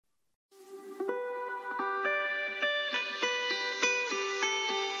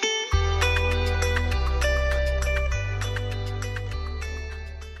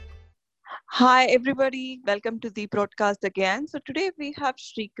Hi, everybody. Welcome to the broadcast again. So, today we have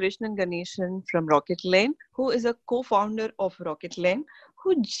Sri Krishnan Ganeshan from Rocket Lane, who is a co founder of Rocket Lane,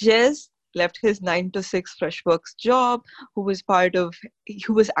 who just left his 9 to 6 Freshworks job, who was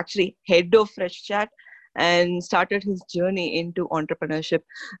actually head of Fresh Chat and started his journey into entrepreneurship.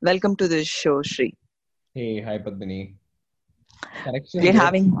 Welcome to the show, Sri. Hey, hi Padmini. Correction We're there.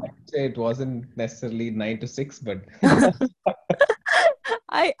 having I'd say it wasn't necessarily 9 to 6, but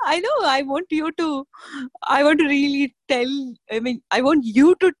I know I want to really tell I want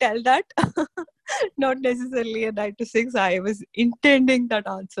you to tell that not necessarily a 9 to 6. I was intending that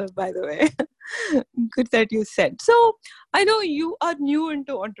answer, by the way. Good that you said. So I know you are new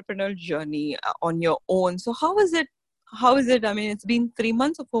into entrepreneurial journey on your own. So how is it? I mean, it's been 3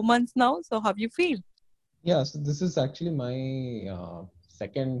 months or 4 months now. So how you feel? yeah, so this is actually my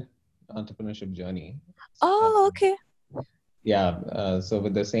second entrepreneurship journey. Uh, Oh, okay. yeah, so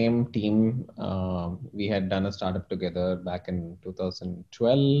with the same team, we had done a startup together back in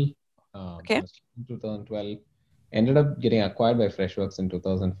 2012. Okay. 2012 ended up getting acquired by Freshworks in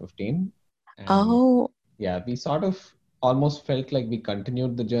 2015, and Oh. yeah, we sort of almost felt like we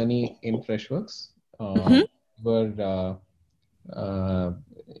continued the journey in Freshworks. Mm-hmm. Were uh,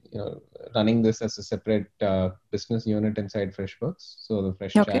 running this as a separate business unit inside Freshworks. So the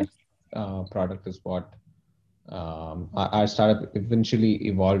Fresh Okay. Chat product is what our startup eventually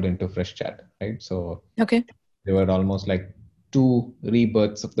evolved into Fresh Chat, right? So Okay. there were almost like two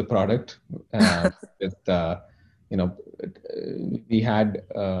rebirths of the product. With you know, we had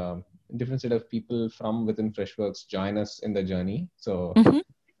different set of people from within Freshworks join us in the journey. So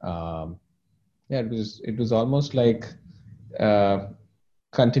Mm-hmm. um, yeah, it was almost like uh,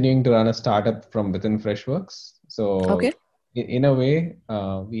 continuing to run a startup from within Freshworks. Okay. So in a way,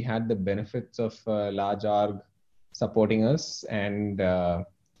 we had the benefits of a large org supporting us and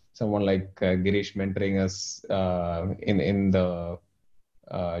someone like Girish mentoring us in the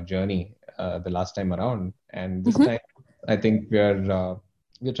journey the last time around. And this Mm-hmm. time, I think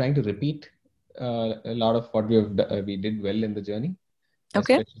we're trying to repeat a lot of what we did well in the journey,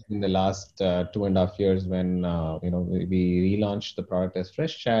 Okay. especially in the last 2.5 years when we relaunched the product as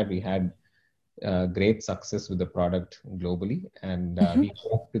Fresh Chat. We had great success with the product globally, and Mm-hmm. we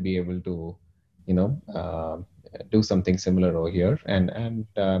hope to be able to you know uh, do something similar over here and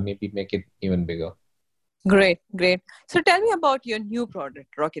maybe make it even bigger. Great, great. So tell me about your new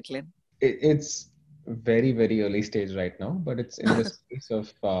product, Rocket Lane. It's very very early stage right now, but it's in the space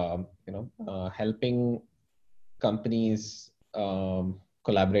of helping companies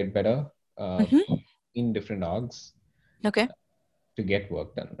collaborate better Mm-hmm. in different orgs Okay. to get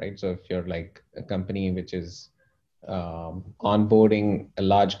work done, right? So if you're like a company which is onboarding a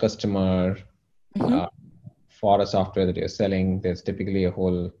large customer Mm-hmm. uh, for a software that you're selling, there's typically a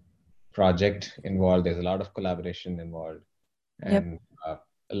whole project involved. There's a lot of collaboration involved, Yep. and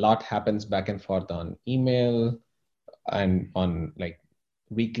a lot happens back and forth on email and on like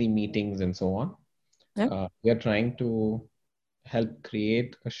weekly meetings and so on. Yep. We are trying to help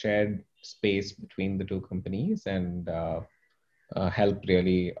create a shared space between the two companies and help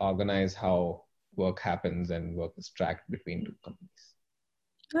really organize how work happens and work is tracked between two companies.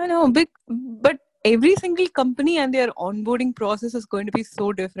 I know, big, but every single company and their onboarding process is going to be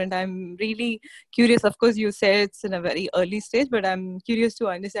so different. I'm really curious. Of course, you said it's in a very early stage, but I'm curious to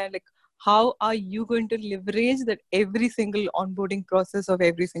understand, like, how are you going to leverage that every single onboarding process of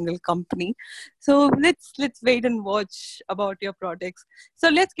every single company? So let's wait and watch about your products. So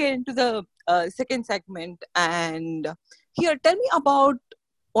let's get into the second segment. And here, tell me about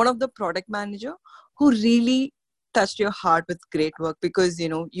one of the product manager who really touched your heart with great work, because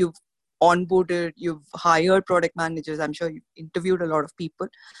you've onboarded, you've hired product managers, I'm sure you've interviewed a lot of people,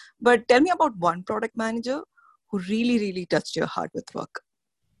 but tell me about one product manager who really touched your heart with work.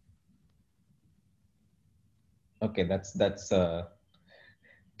 Okay, that's a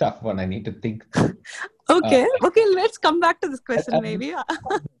tough one. I need to think through. Uh, Okay, let's come back to this I question just, maybe.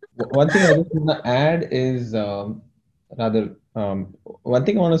 one thing I just want to add is rather one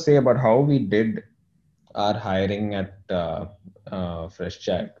thing I want to say about how we did our hiring at Fresh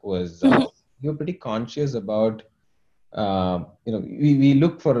Chat was Mhm. we were pretty conscious about we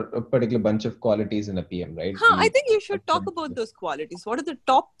look for a particular bunch of qualities in a PM, right? I think you should talk about those qualities. What are the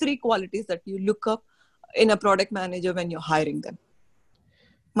top three qualities that you look up in a product manager when you're hiring them?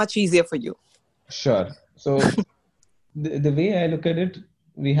 Much easier for you. Sure. So the way I look at it,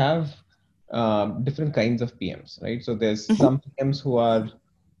 we have different kinds of PMs, right? So there's Mhm. some PMs who are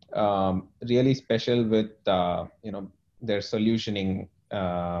really special with their solutioning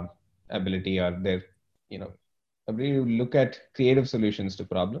ability or their you know ability to look at creative solutions to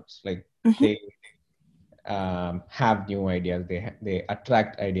problems. Like Mm-hmm. they have new ideas. They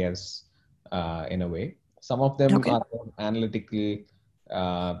attract ideas in a way. Some of them Okay. are more analytical.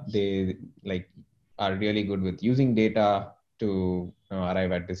 They like are really good with using data to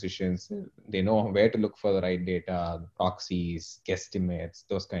arrive at decisions. They know where to look for the right data, proxies, guesstimates,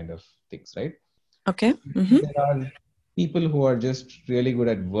 those kind of things, right? Okay. Mm-hmm. There are people who are just really good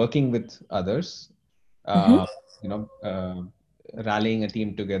at working with others, Mm-hmm. uh, rallying a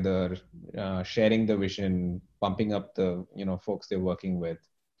team together, sharing the vision, pumping up the folks they're working with.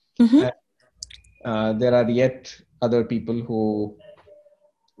 Mm-hmm. And there are yet other people who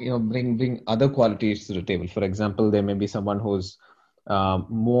bring other qualities to the table. For example, there may be someone who's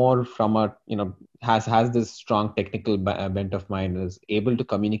more from a has this strong technical bent of mind, is able to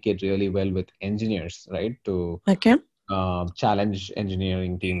communicate really well with engineers, right, to Okay. challenge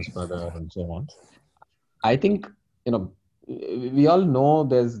engineering teams further and so on. I think you know we all know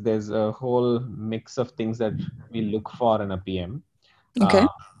there's a whole mix of things that we look for in a PM. Okay.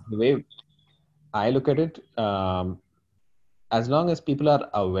 The way I look at it, as long as people are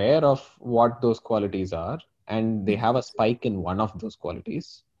aware of what those qualities are and they have a spike in one of those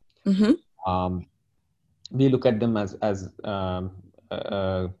qualities, Mm-hmm. um, we look at them as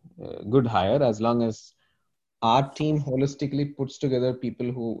a good hire, as long as our team holistically puts together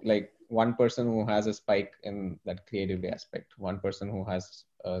people who, like, one person who has a spike in that creativity aspect, one person who has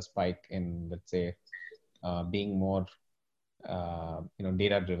a spike in, let's say, being more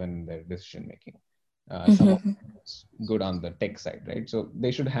data driven in their decision making. Someone Mm-hmm. who's good on the tech side, right? So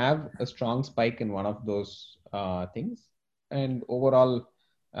they should have a strong spike in one of those things, and overall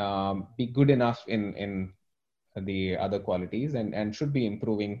be good enough in the other qualities, and should be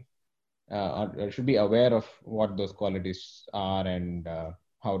improving, or should be aware of what those qualities are and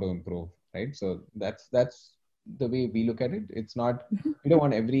how to improve, right? So that's the way we look at it. It's not, we don't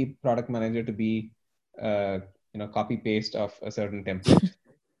want every product manager to be uh, copy paste of a certain template.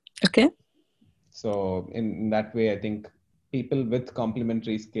 Okay. So in that way, I think people with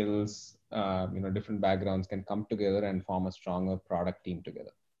complementary skills, different backgrounds, can come together and form a stronger product team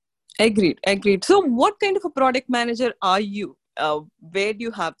together. Agreed. Agreed. So, what kind of a product manager are you? Where do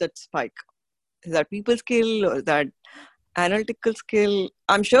you have that spike? Is that people skill or is that analytical skill?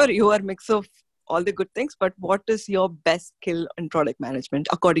 I'm sure you are a mix of all the good things, but what is your best skill in product management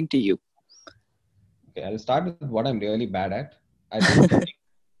according to you? Okay, I'll start with what I'm really bad at. I think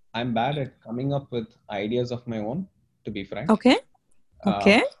I'm bad at coming up with ideas of my own, to be frank. Okay. Uh,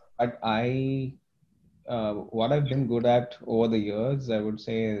 Okay. but what I've been good at over the years, I would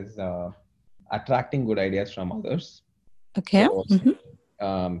say, is attracting good ideas from others. Okay. So, Mhm.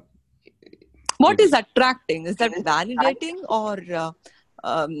 um, What if is attracting? Is that validating or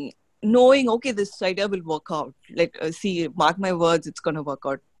knowing, okay, this idea will work out? Like, see, mark my words, it's going to work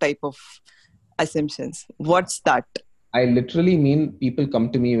out type of assumptions. What's that? I literally mean people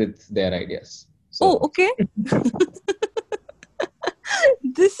come to me with their ideas. Oh, So, okay.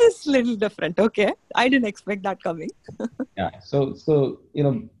 This is a little different. Okay. I didn't expect that coming. yeah. So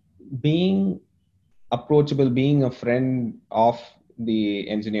being approachable, being a friend of the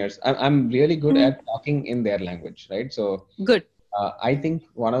engineers, I'm really good Mm. at talking in their language, right? So Good. I think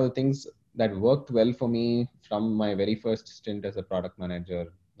one of the things that worked well for me from my very first stint as a product manager,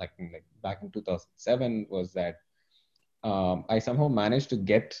 like back in 2007, was that I somehow managed to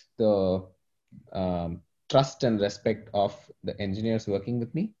get the trust and respect of the engineers working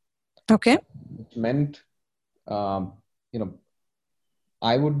with me, Okay. which meant, um, you know,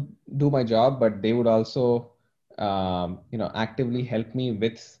 I would do my job, but they would also, actively help me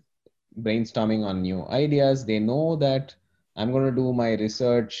with brainstorming on new ideas. They know that I'm going to do my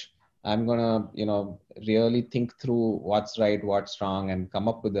research. I'm going to, really think through what's right, what's wrong, and come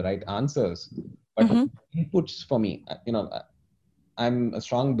up with the right answers. But Mm-hmm. inputs for me, I'm a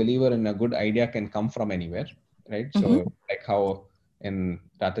strong believer in a good idea can come from anywhere, right? Mm-hmm. So, like how in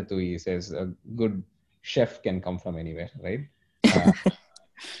Ratatouille says, a good chef can come from anywhere, right? Uh,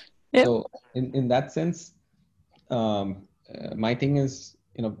 Yeah. so, in that sense, my thing is,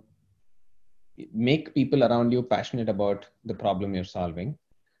 make people around you passionate about the problem you're solving.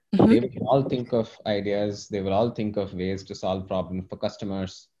 They Mm-hmm. will all think of ideas. They will all think of ways to solve problems for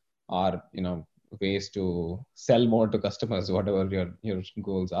customers, or ways to sell more to customers, whatever your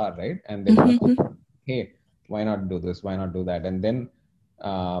goals are, right? And they'll all, Mm-hmm. hey, why not do this? Why not do that? And then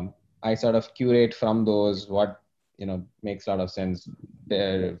I sort of curate from those what makes a lot of sense.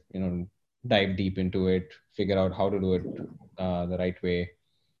 There, dive deep into it, figure out how to do it the right way,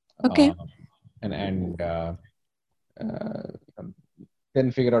 Okay. uh, and uh, um, then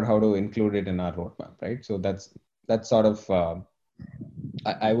figure out how to include it in our roadmap, right? So that's sort of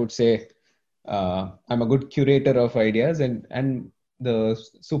I would say I'm a good curator of ideas, and the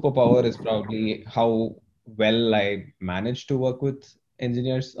superpower is probably how well I manage to work with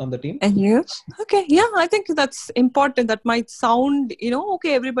engineers on the team. And yes, okay, yeah, I think that's important. That might sound,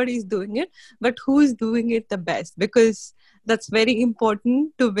 okay, everybody's doing it, but who's doing it the best? Because that's very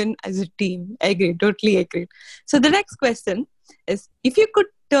important to win as a team. I agree, totally agree. So the next question is, if you could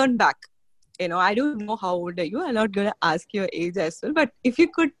turn back, I don't know how old are you. I'm not gonna ask your age as well, but if you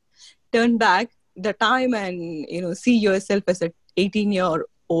could turn back the time and see yourself as a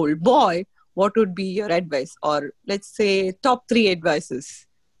 18-year-old boy, what would be your advice, or let's say top three advices?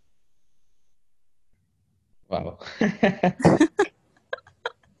 Wow. Did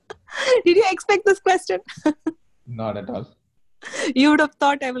you expect this question? Not at all. You would have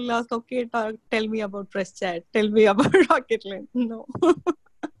thought I will ask, okay, tell me about PressChat, tell me about Rocketland. No.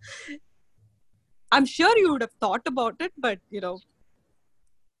 I'm sure you would have thought about it, but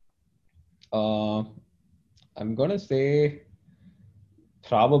I'm gonna say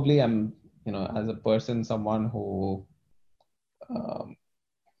probably as a person, someone who um,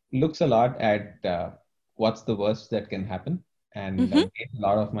 looks a lot at what's the worst that can happen, and mm-hmm. make a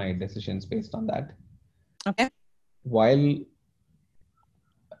lot of my decisions based on that. Okay. While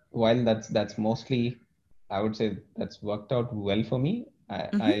that's mostly, I would say that's worked out well for me.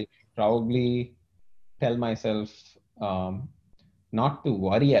 Mm-hmm. I probably tell myself not to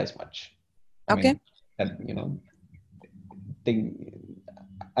worry as much. I Okay. mean, that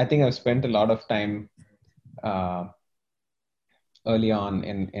I think I've spent a lot of time uh, early on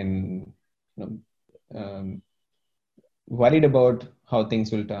in you know, worried about how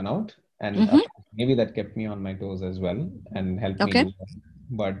things will turn out, and Mm-hmm. maybe that kept me on my toes as well and helped me Okay. do that.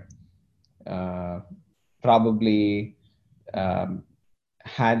 But probably um,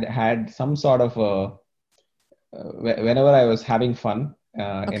 had some sort of a whenever I was having fun in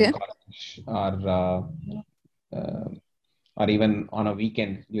Okay. college, uh, or even on a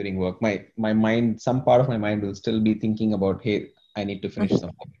weekend during work, my mind, some part of my mind will still be thinking about, hey, I need to finish Mm-hmm.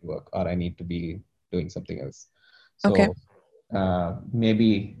 something at work, or I need to be doing something else. Okay. So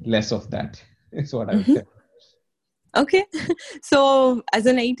maybe less of that is what I would Mm-hmm. say. Okay. So as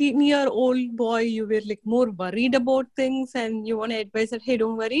an 18-year-old boy, you were like more worried about things and you want to advise that, hey,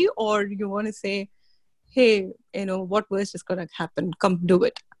 don't worry, or you want to say, hey, what worst is going to happen? Come do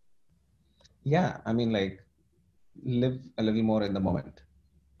it. Yeah, I mean, like, live a little more in the moment.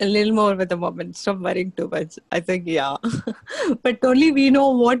 A little more with the moment. Stop worrying too much. I think, yeah. But only we know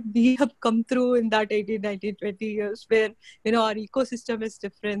what we have come through in that 18, 19, 20 years where, our ecosystem is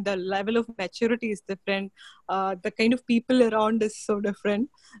different. The level of maturity is different. The kind of people around is so different.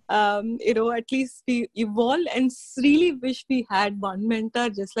 At least we evolve and really wish we had one mentor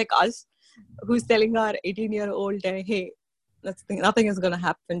just like us who's telling our 18-year-old, hey, nothing is going to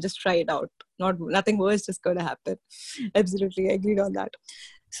happen. Just try it out. Nothing worse is going to happen. Absolutely. I agreed on that.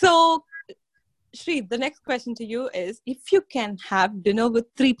 So, Shri, the next question to you is, if you can have dinner with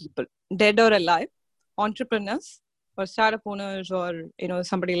three people, dead or alive, entrepreneurs or startup owners, or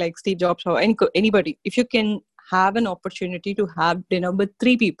somebody like Steve Jobs or anybody, if you can have an opportunity to have dinner with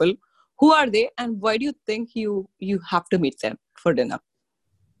three people, who are they and why do you think you have to meet them for dinner?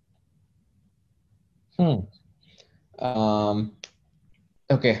 Um,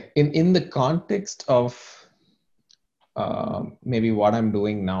 okay, in the context of maybe what I'm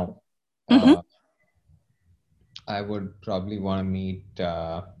doing now, Mm-hmm. I would probably want to meet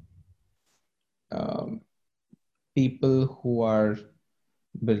um, people who are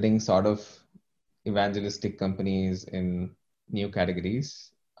building sort of evangelistic companies in new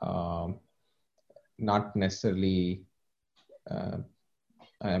categories, not necessarily. Uh,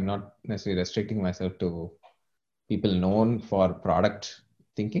 I'm not necessarily restricting myself to people known for product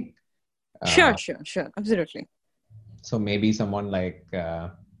thinking. Sure, Uh, sure. Absolutely. so maybe someone like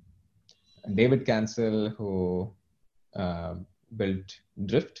David Cancel, who uh, built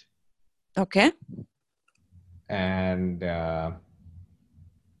Drift, Okay. and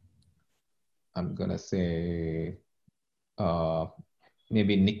I'm gonna say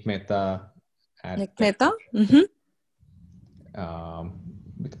maybe Nick Mehta at Nick Mehta. Mm-hmm.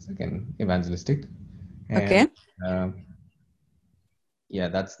 because again evangelistic, and Okay. um, yeah,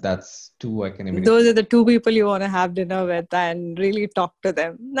 that's two I can Those immediately. are the two people you want to have dinner with and really talk to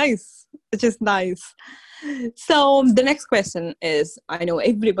them. Nice, which is nice. So the next question is, I know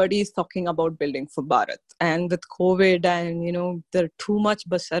everybody is talking about building for Bharat, and with COVID and there are too much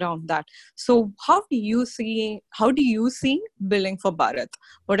buzz around that. So how do you see building for Bharat?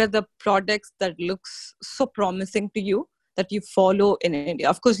 What are the products that looks so promising to you that you follow in India?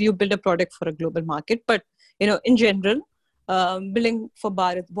 Of course, you build a product for a global market, but in general, Building for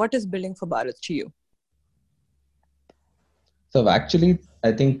Bharat. What is Building for Bharat to you? So actually,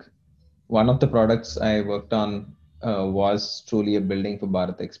 I think one of the products I worked on was truly a Building for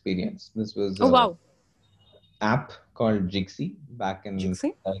Bharat experience. This was Oh, a wow. app called Jixi back in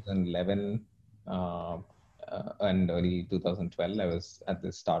Jixi? 2011 uh, and early 2012. I was at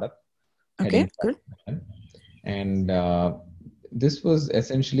this startup Okay, heading to good. that. And this was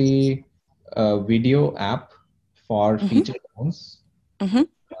essentially a video app for Mm-hmm. feature phones, Mm-hmm.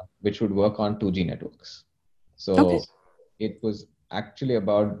 which would work on 2G networks. Okay. So it was actually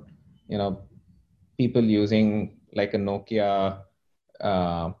about, people using like a Nokia.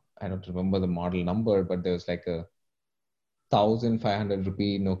 I don't remember the model number, but there was like a 1,500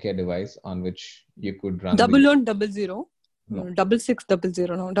 rupee Nokia device on which you could run the 1100. no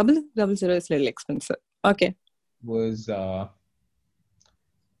 6600. No, 000 is little expensive. Okay. was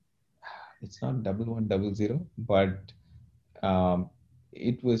it's not 1100, but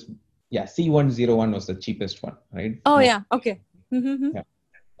it was C101 was the cheapest one, right? Oh, No, yeah. Okay. Mm-hmm. yeah.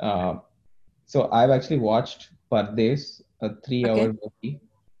 Uh, so I've actually watched Pardes, a 3 hour Okay. movie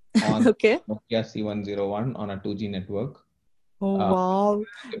on Okay. Nokia C101 on a 2G network. Oh, Uh, wow.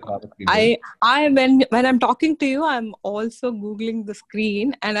 we did. When I'm talking to you, I'm also Googling the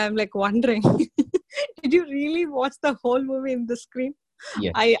screen and I'm like wondering, did you really watch the whole movie in the screen?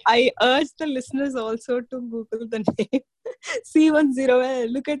 Yes. I urge the listeners also to Google the name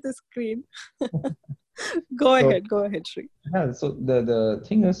C10. Look at the screen. Go So ahead, Shri. yeah, so the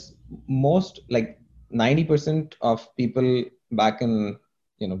thing is, most like 90% of people back in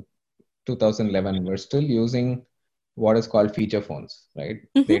 2011 were still using what is called feature phones, right?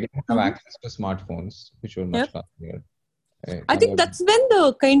 Mm-hmm. They didn't have Mm-hmm. access to smartphones, which were Yep. much costlier. Right? I And think that's when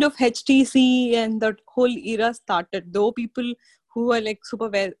the kind of HTC and that whole era started. Though people who are like super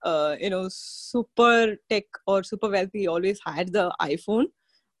well, super tech or super wealthy always had the iPhone.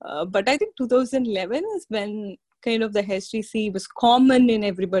 But I think 2011 is when kind of the HTC was common in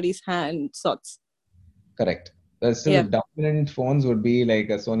everybody's hand sorts. correct. Still, the Yeah, dominant phones would be like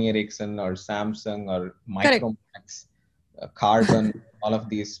a Sony Ericsson or Samsung or correct, Micromax, Carbon. All of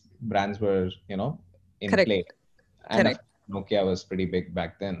these brands were, in correct, play. And of correct. course, Nokia was pretty big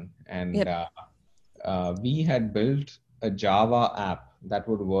back then. And Yep. we had built a Java app that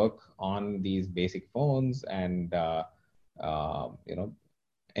would work on these basic phones and,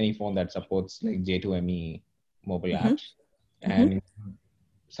 any phone that supports like J2ME mobile Mm-hmm. apps, Mm-hmm. and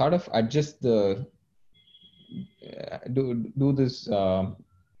sort of adjust the do this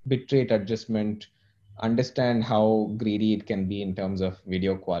bitrate adjustment, understand how greedy it can be in terms of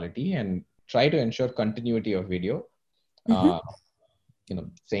video quality, and try to ensure continuity of video. Mm-hmm. Uh,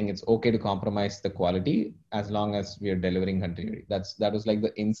 saying it's okay to compromise the quality as long as we are delivering continuity. That was like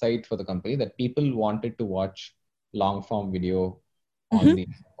the insight for the company, that people wanted to watch long form video on Mm-hmm. the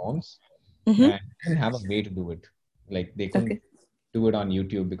phones, Mm-hmm. and didn't have a way to do it. Like they couldn't Okay. do it on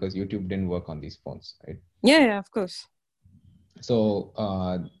YouTube because YouTube didn't work on these phones, right? Yeah, of course. So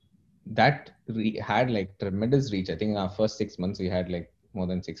that had like tremendous reach. I think in our first 6 months we had like more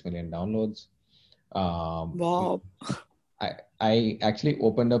than 6 million downloads. Wow. I actually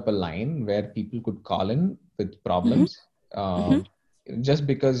opened up a line where people could call in with Mm-hmm. problems, Mm-hmm. just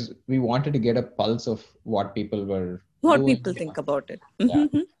because we wanted to get a pulse of what people were What doing. people think about it. Yeah.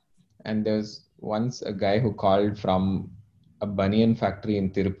 Mm-hmm. And there's once a guy who called from a banyan factory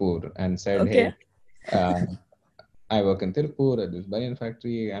in Tirupur and said, Okay. "Hey, uh, I work in Tirupur at this banyan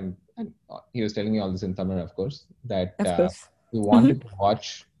factory," and he was telling me all this in Tamil, of course, that Of course. he Mm-hmm. wanted to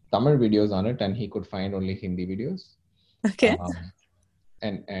watch Tamil videos on it, and he could find only Hindi videos. Okay.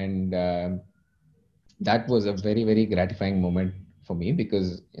 And that was a very, very gratifying moment for me,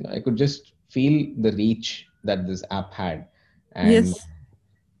 because I could just feel the reach that this app had. And Yes.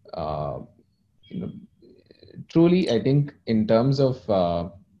 uh, you know, truly, I think in terms of uh,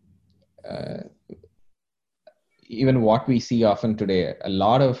 even what we see often today, a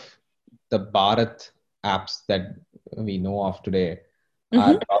lot of the Bharat apps that we know of today Mm-hmm.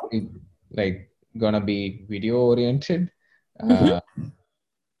 are probably like gonna be video oriented. Mm-hmm.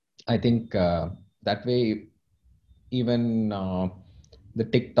 I think that way, even the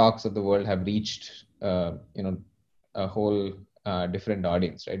TikToks of the world have reached, a whole different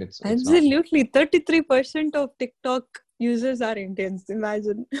audience, right? It's not Absolutely. 33% of TikTok users are Indians.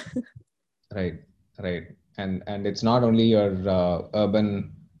 Imagine. right, right, and it's not only your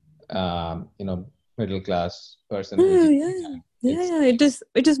urban, middle class person who's using Yeah. that. Yeah, It's yeah.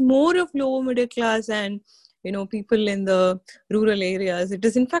 It is more of lower middle class and people in the rural areas. It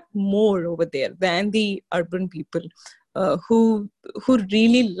is in fact more over there than the urban people. who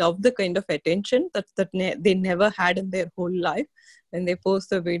really love the kind of attention that they never had in their whole life. When they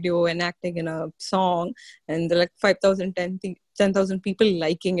post a video and acting in a song, and they're like 5,000, 10,000 people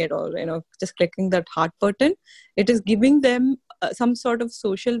liking it, or just clicking that heart button, it is giving them some sort of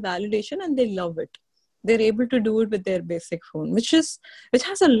social validation, and they love it. They're able to do it with their basic phone, which has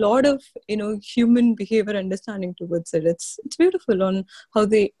a lot of human behavior understanding towards it. It's beautiful on how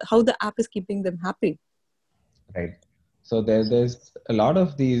the app is keeping them happy. Right. So there's a lot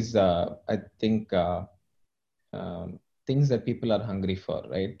of these I think things that people are hungry for,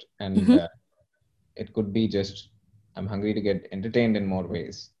 right? And it could be just, I'm hungry to get entertained in more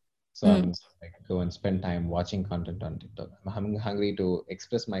ways. So I'm like, go and spend time watching content on TikTok. I'm hungry to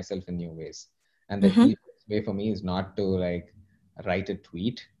express myself in new ways. And the easiest way for me is not to like write a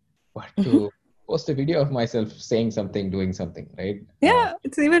tweet, but to post a video of myself saying something, doing something, right? Yeah,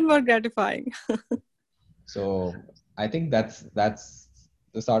 it's even more gratifying. So I think that's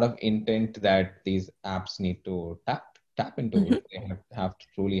the sort of intent that these apps need to tap into if they have to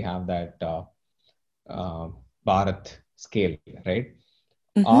truly have that Bharat scale, right?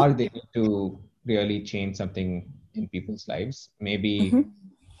 Or they need to really change something in people's lives. Maybe,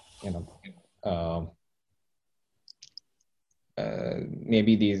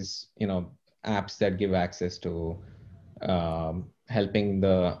 maybe these, apps that give access to helping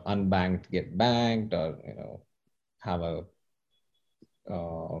the unbanked get banked, or, have a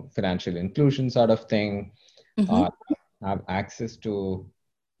financial inclusion sort of thing, or have access to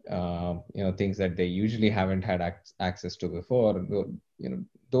things that they usually haven't had access to before.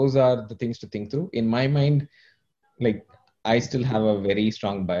 Those are the things to think through. In my mind, like, I still have a very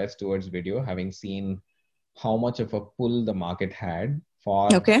strong bias towards video, having seen how much of a pull the market had for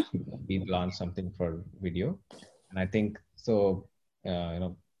we launch something for video. And I think so,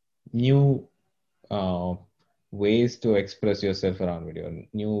 new ways to express yourself around video,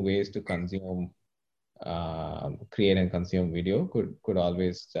 new ways to consume, create and consume video could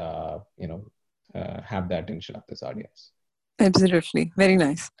always have the attention of this audience. Absolutely, very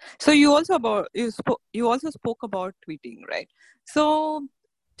nice. So you also spoke about tweeting, right? So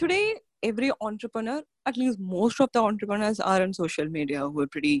today, every entrepreneur, at least most of the entrepreneurs, are on social media who are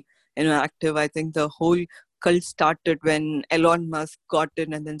pretty active. I think the whole cult started when Elon Musk got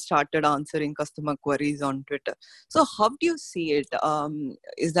in and then started answering customer queries on Twitter. So how do you see it?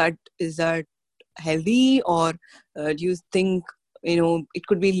 Is that healthy, or do you think it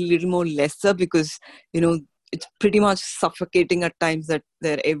could be a little more lesser, because it's pretty much suffocating at times that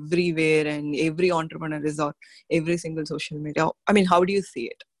they're everywhere and every entrepreneur is on every single social media? I mean, how do you see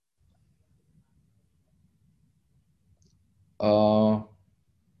it?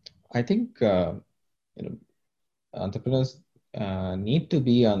 I think entrepreneurs need to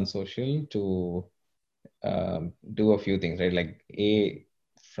be on social to do a few things, right? Like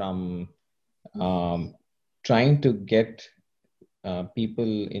from trying to get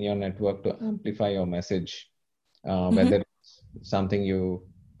people in your network to amplify your message, whether it's something you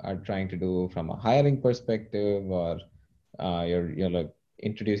are trying to do from a hiring perspective, or you're like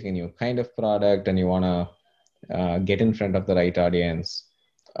introducing a new kind of product and you want to get in front of the right audience.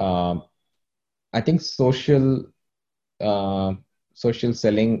 I think social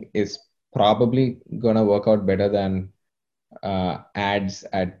selling is probably gonna work out better than ads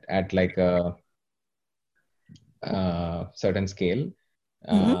at like a certain scale.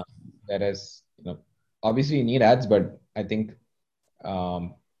 Whereas, obviously you need ads, but I think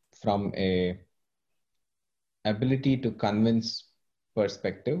from a ability to convince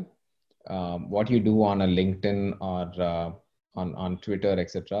perspective, what you do on a LinkedIn or on Twitter,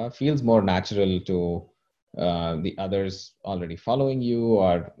 etc., feels more natural to the others already following you,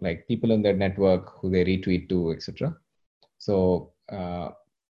 or like people in their network who they retweet to, etc. So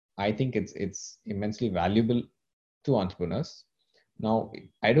I think it's immensely valuable to entrepreneurs. Now,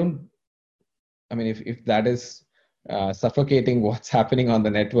 I mean, if that is suffocating what's happening on the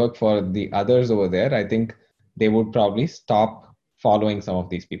network for the others over there, I think they would probably stop following some of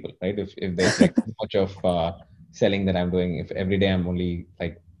these people, right? If there's like too much of selling that I'm doing, if every day I'm only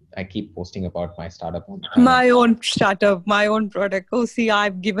like, I keep posting about my startup all the time. My own startup, my own product. Oh, see,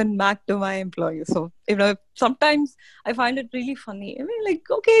 I've given back to my employees. So, sometimes I find it really funny. I mean, like,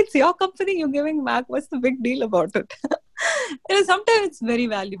 okay, it's your company, you're giving back. What's the big deal about it? Sometimes it's very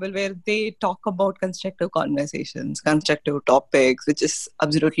valuable where they talk about constructive conversations, constructive topics, which is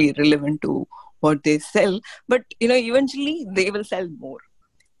absolutely relevant to what they sell. But, eventually they will sell more.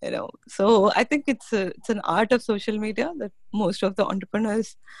 So I think it's an art of social media that most of the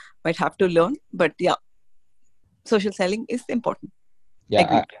entrepreneurs might have to learn. But yeah, social selling is important.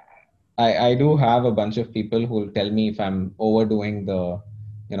 Yeah, I do have a bunch of people who will tell me if I'm overdoing the,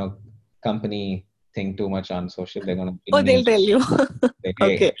 company thing too much on social. They're gonna Oh, ping they'll me, tell you. say,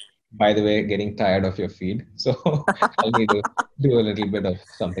 Okay. hey, by the way, getting tired of your feed, so I'll need to do a little bit of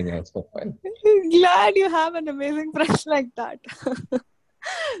something else for a while. Glad you have an amazing friend like that.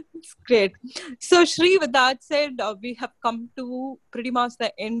 It's great. So, Shri, with that said, we have come to pretty much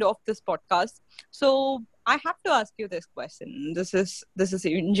the end of this podcast. So, I have to ask you this question. This is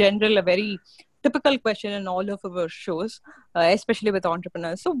in general a very typical question in all of our shows, especially with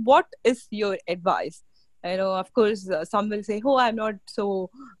entrepreneurs. So, what is your advice? Of course, some will say, "Oh, I'm not so,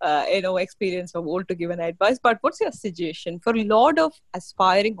 experienced or old to give an advice." But what's your suggestion for a lot of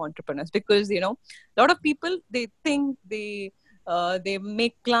aspiring entrepreneurs? Because a lot of people they think they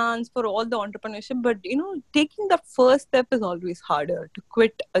make plans for all the entrepreneurship, but taking the first step is always harder. To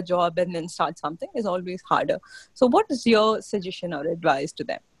quit a job and then start something is always harder. So what is your suggestion or advice to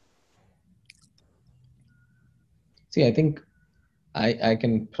them? See, I think I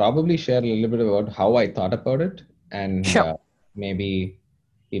can probably share a little bit about how I thought about it, and Sure. maybe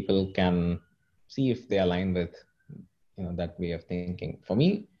people can see if they align with that way of thinking. For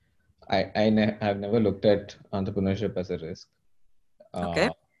me, I've never looked at entrepreneurship as a risk. Okay.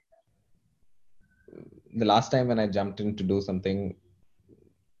 Uh, the last time when I jumped in to do something,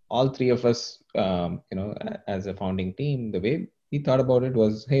 all three of us, as a founding team, the way we thought about it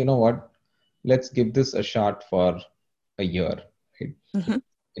was, hey, you know what? Let's give this a shot for a year. Right? Mm-hmm.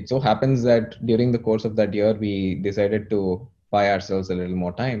 It so happens that during the course of that year, we decided to buy ourselves a little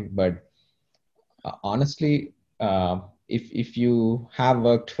more time. But honestly, if you have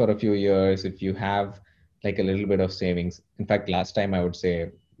worked for a few years, if you have like a little bit of savings, in fact, last time I would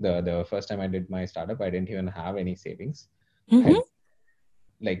say the first time I did my startup, I didn't even have any savings. I Mm-hmm.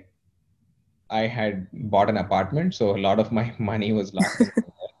 like I had bought an apartment, so a lot of my money was locked in.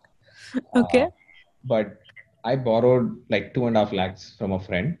 Okay. But I borrowed like 2.5 lakhs from a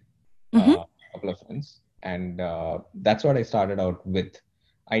friend, Mm-hmm. a couple of friends, and that's what I started out with.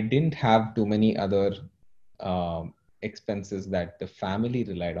 I didn't have too many other expenses that the family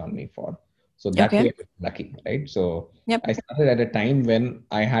relied on me for. So that Okay. way, I was lucky, right? So Yep. I started at a time when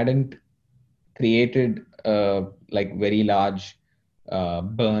I hadn't created like very large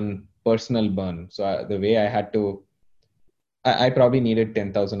personal burn. So the way I had to I probably needed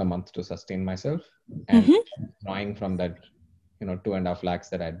 10,000 a month to sustain myself, and Mm-hmm. drawing from that, 2.5 lakhs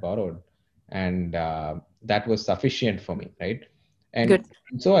that I'd borrowed, and that was sufficient for me, right? Good.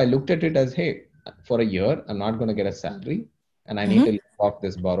 And so I looked at it as, hey, for a year, I'm not going to get a salary, and I need Mm-hmm. to live off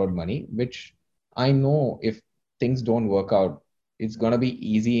this borrowed money, which I know if things don't work out, it's going to be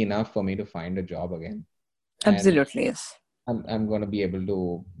easy enough for me to find a job again, and Absolutely, yes. I'm going to be able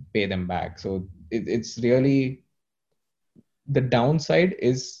to pay them back. So it's really the downside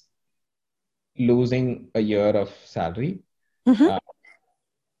is losing a year of salary. Mm-hmm. Uh,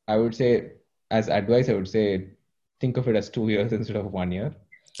 I would say, as advice, I would say think of it as 2 years instead of 1 year.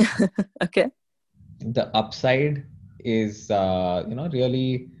 Okay. The upside is,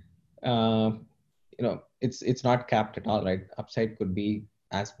 really, uh, it's not capped at all, right? Upside could be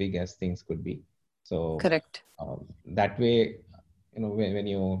as big as things could be. So Correct. that way, when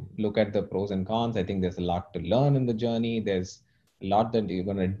you look at the pros and cons, I think there's a lot to learn in the journey. There's a lot that you're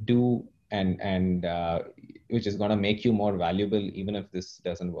going to do, and which is going to make you more valuable even if this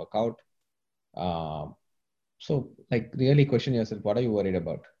doesn't work out. So like really question yourself, what are you worried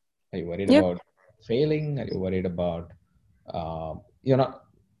about? Are you worried Yep. about failing? Are you worried about uh, you're not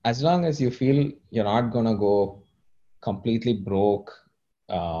as long as you feel you're not going to go completely broke,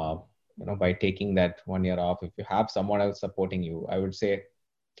 uh, by taking that 1 year off. If you have someone else supporting you, I would say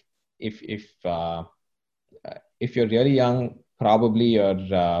if if uh, if you're really young, probably one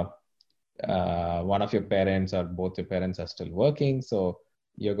of your parents or both your parents are still working, so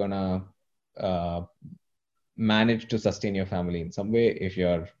you're gonna uh, manage to sustain your family in some way. If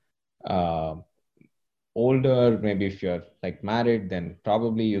you're uh, older, maybe if you're like married, then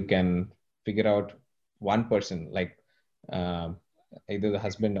probably you can figure out one person, like um, either the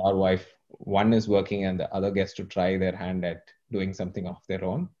husband or wife, one is working and the other gets to try their hand at doing something of their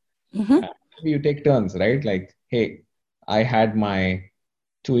own. Mm-hmm. uh, you take turns, right? Like, hey, I had my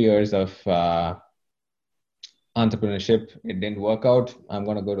 2 years of entrepreneurship, it didn't work out, I'm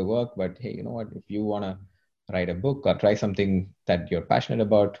going to go to work. But hey, you know what, if you want to write a book or try something that you're passionate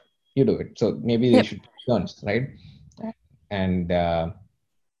about, you do it. So maybe they Yep. should take turns, right? And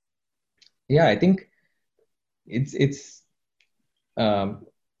yeah, I think it's um,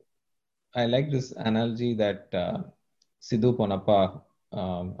 I like this analogy that Sidhu Ponappa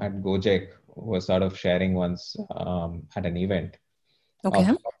at Gojek was sort of sharing once at an event of Okay.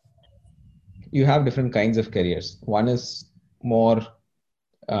 you have different kinds of careers. One is more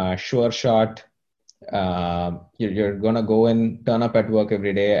sure shot. You're gonna go and turn up at work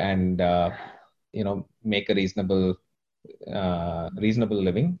every day and make a reasonable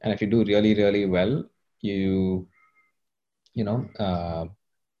living. And if you do really really well, you you know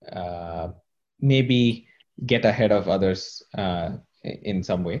maybe get ahead of others in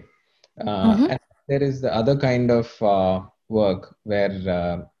some way. And there is the other kind of work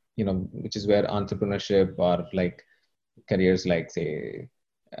where which is where entrepreneurship or like careers like say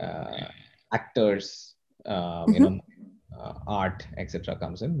uh, actors, art, etc.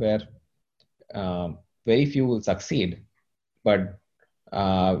 comes in, where very few will succeed. But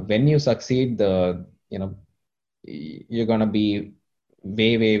when you succeed, you're gonna be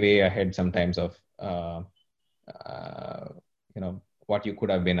way ahead sometimes of uh, what you could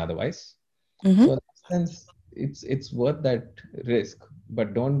have been otherwise. So in that sense, it's worth that risk.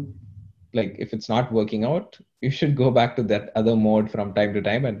 But don't, like, if it's not working out, you should go back to that other mode from time to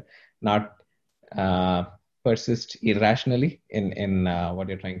time and not uh, persist irrationally in what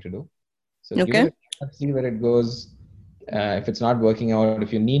you're trying to do. So give it Okay. a shot, see where it goes. If it's not working out,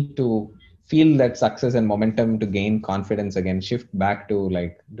 if you need to feel that success and momentum to gain confidence again, shift back to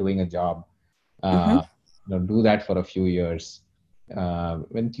like doing a job. Uh, do that for a few years.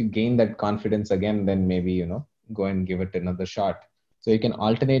 When you gain that confidence again, then maybe go and give it another shot. So you can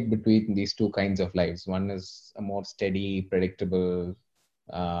alternate between these two kinds of lives. One is a more steady, predictable,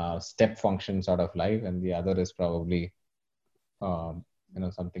 step function sort of life, and the other is probably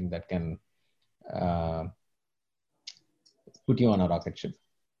something that can uh, put you on a rocket ship.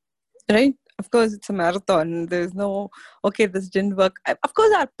 Right. Of course, it's a marathon. There's no, okay, this didn't work. Of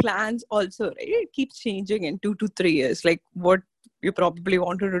course, our plans also, right? It keeps changing in 2 to 3 years. Like what you probably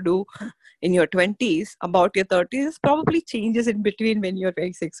wanted to do in your 20s, about your 30s, probably changes in between when you're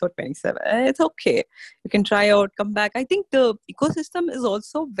 26 or 27. It's okay. You can try out, come back. I think the ecosystem is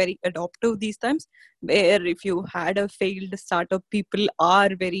also very adaptive these times, where if you had a failed startup, people are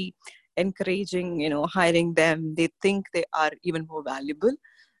very encouraging, hiring them. They think they are even more valuable.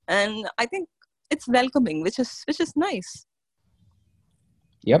 And I think it's welcoming, which is nice.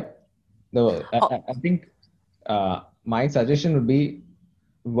 Yep. No, Oh, I think my suggestion would be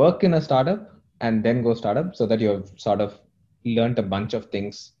work in a startup and then go startup, so that you have sort of learned a bunch of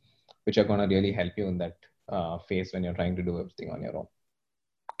things which are going to really help you in that phase when you're trying to do everything on your own.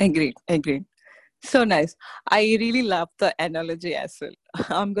 agreed. So nice. I really love the analogy as well.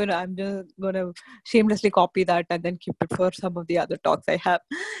 I'm just gonna shamelessly copy that and then keep it for some of the other talks I have.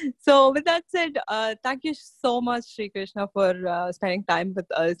 So with that said, thank you so much, Sri Krishna, for spending time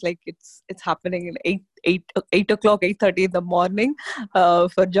with us. Like it's happening in 8 o'clock, 8:30 in the morning,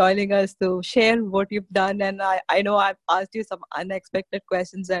 for joining us to share what you've done. And I know I've asked you some unexpected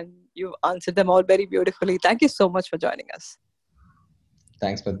questions and you've answered them all very beautifully. Thank you so much for joining us.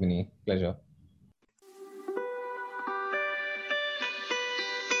 Thanks, Padmini. Pleasure.